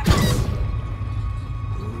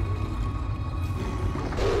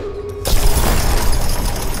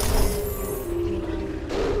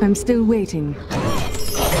 I'm still waiting.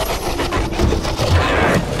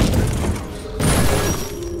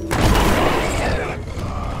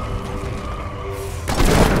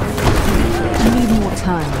 Need more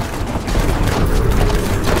time.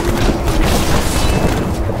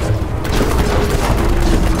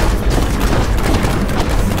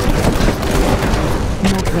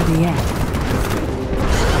 Not ready yet.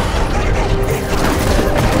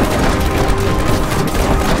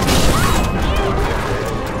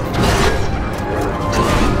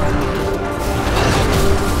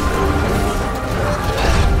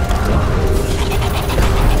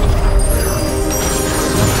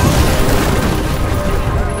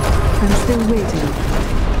 I'm still waiting.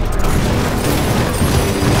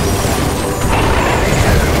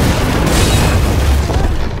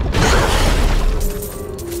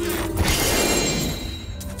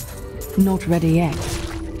 Not ready yet.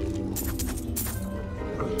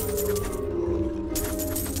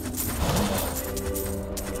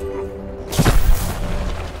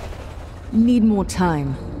 Need more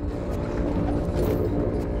time.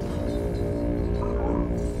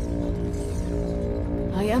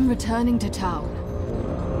 I am returning to town.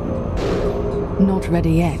 Not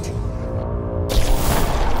ready yet.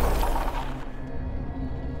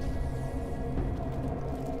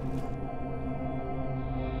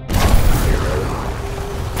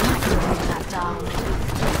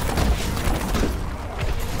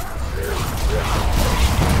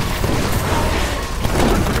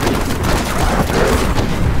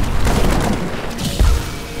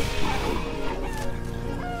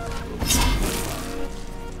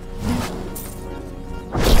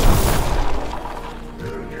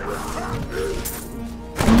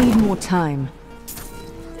 more time.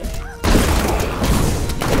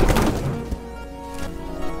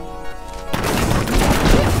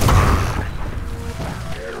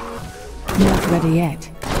 Not ready yet.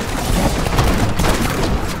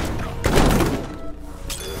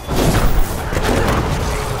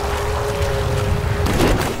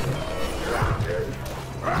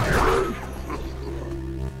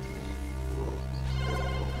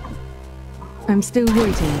 I'm still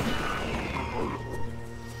waiting.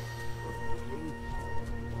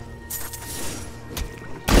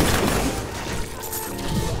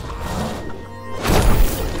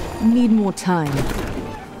 Need more time.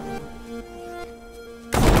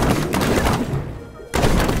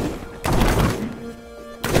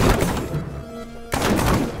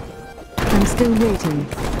 I'm still waiting.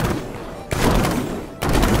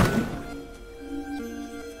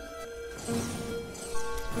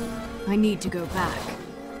 I need to go back.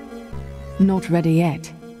 Not ready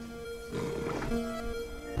yet.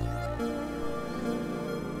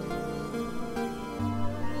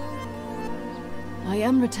 I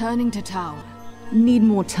am returning to town. Need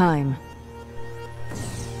more time.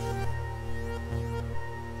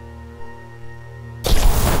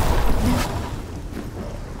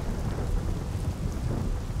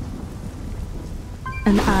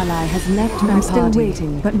 An ally has left my party. I'm still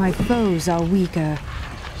waiting, but my foes are weaker.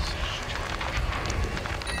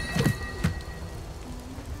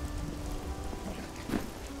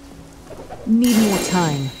 Need more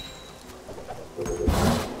time.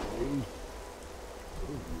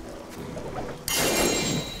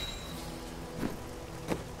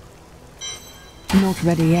 Not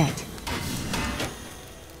ready yet.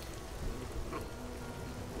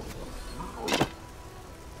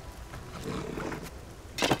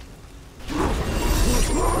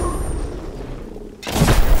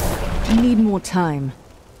 Need more time.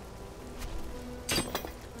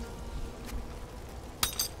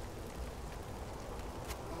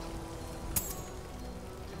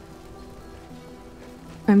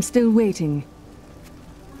 I'm still waiting.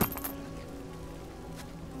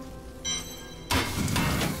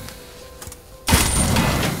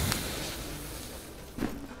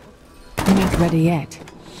 Not ready yet.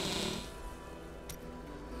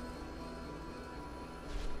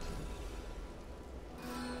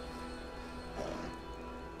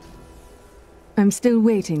 I'm still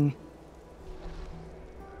waiting.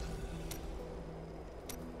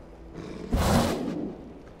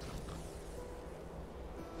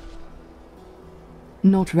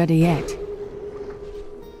 Not ready yet.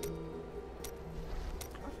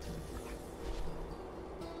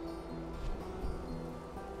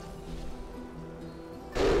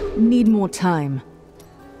 Need more time.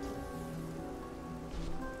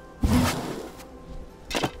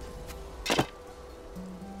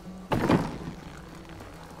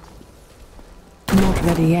 Not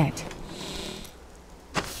ready yet.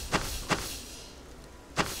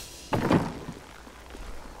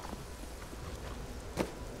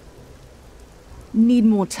 Need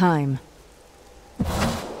more time.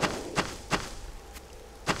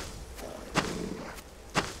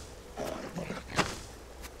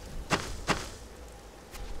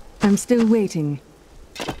 I'm still waiting.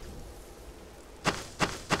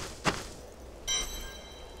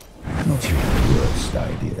 Not your worst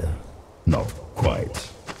idea. Not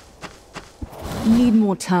quite. Need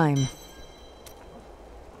more time.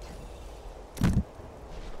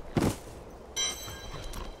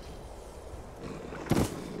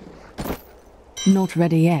 Not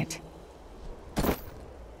ready yet.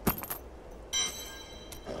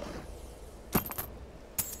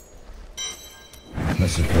 I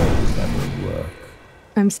suppose that would work.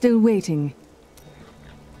 I'm still waiting.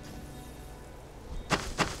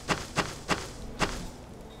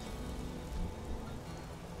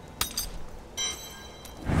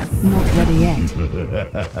 Not ready yet.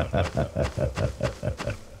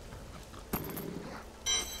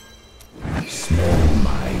 Small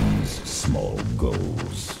minds, small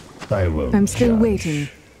goals. I won't I'm still judge. waiting.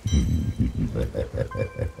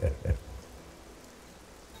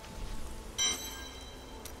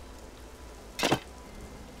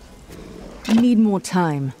 Need more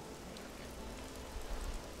time.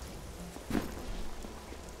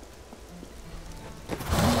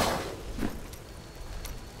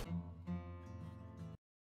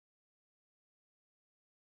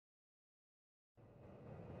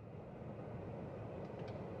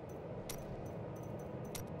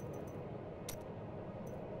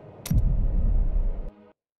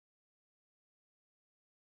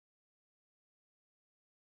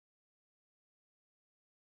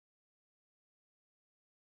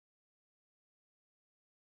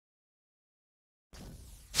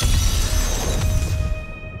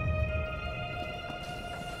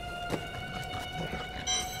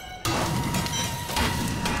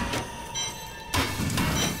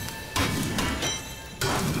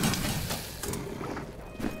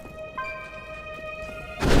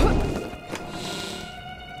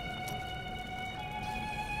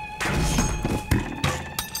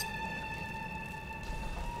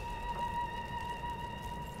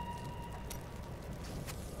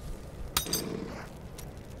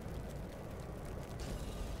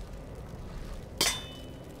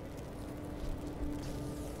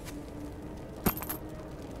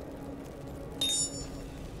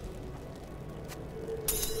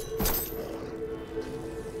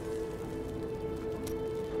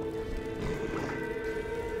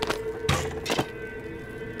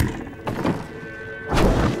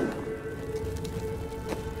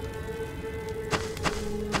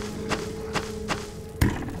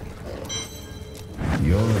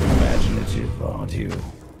 imaginative, aren't you?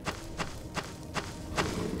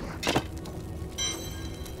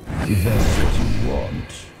 If that's what you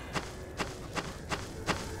want.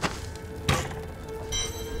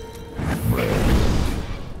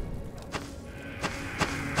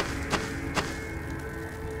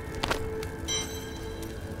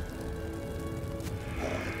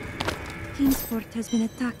 Kingsport has been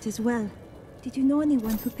attacked as well. Did you know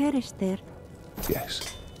anyone who perished there?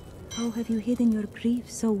 Yes. How have you hidden your grief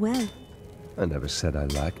so well? I never said I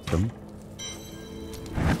liked them.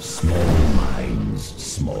 Small minds,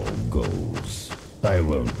 small goals. I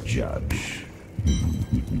won't judge.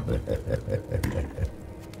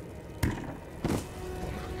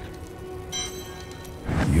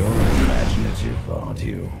 You're imaginative, aren't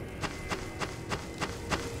you?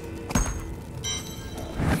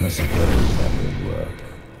 I suppose that will work.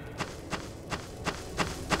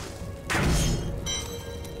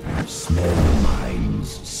 Small minds,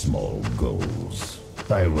 small goals.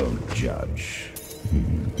 I won't judge.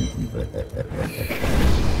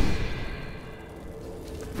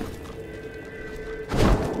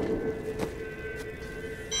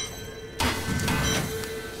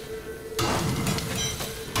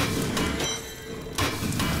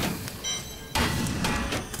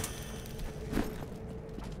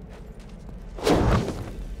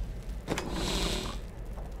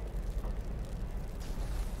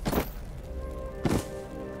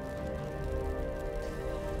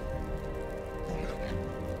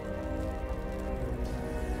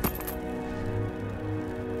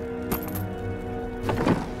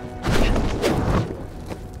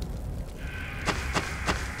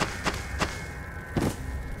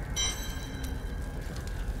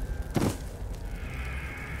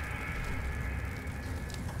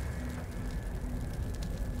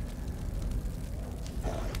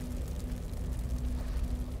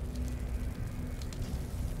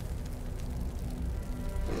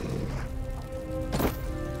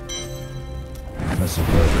 I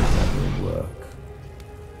suppose that will work.